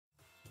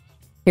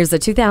Here's a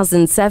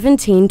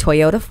 2017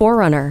 Toyota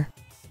 4Runner.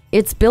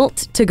 It's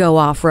built to go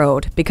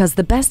off-road because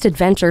the best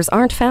adventures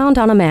aren't found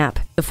on a map.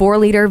 The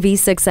 4-liter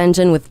V6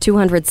 engine with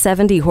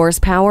 270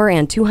 horsepower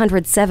and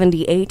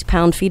 278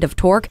 pound-feet of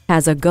torque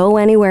has a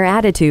go-anywhere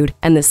attitude,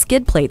 and the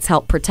skid plates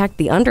help protect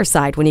the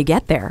underside when you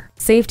get there.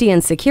 Safety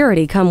and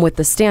security come with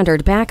the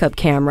standard backup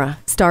camera,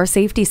 star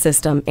safety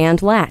system,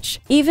 and latch.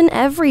 Even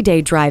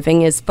everyday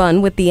driving is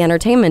fun with the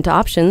entertainment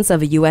options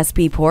of a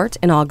USB port,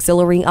 an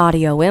auxiliary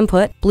audio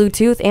input,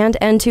 Bluetooth, and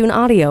Entune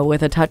audio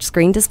with a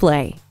touchscreen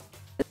display.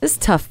 This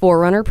tough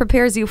 4Runner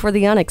prepares you for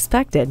the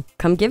unexpected.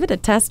 Come give it a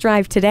test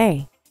drive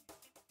today.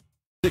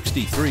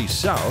 63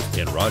 South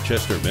in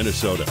Rochester,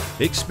 Minnesota.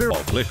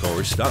 Experience, click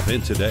or stop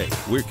in today.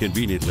 We're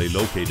conveniently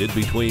located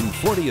between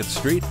 40th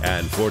Street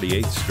and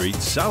 48th Street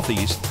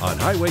Southeast on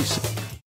Highway 6.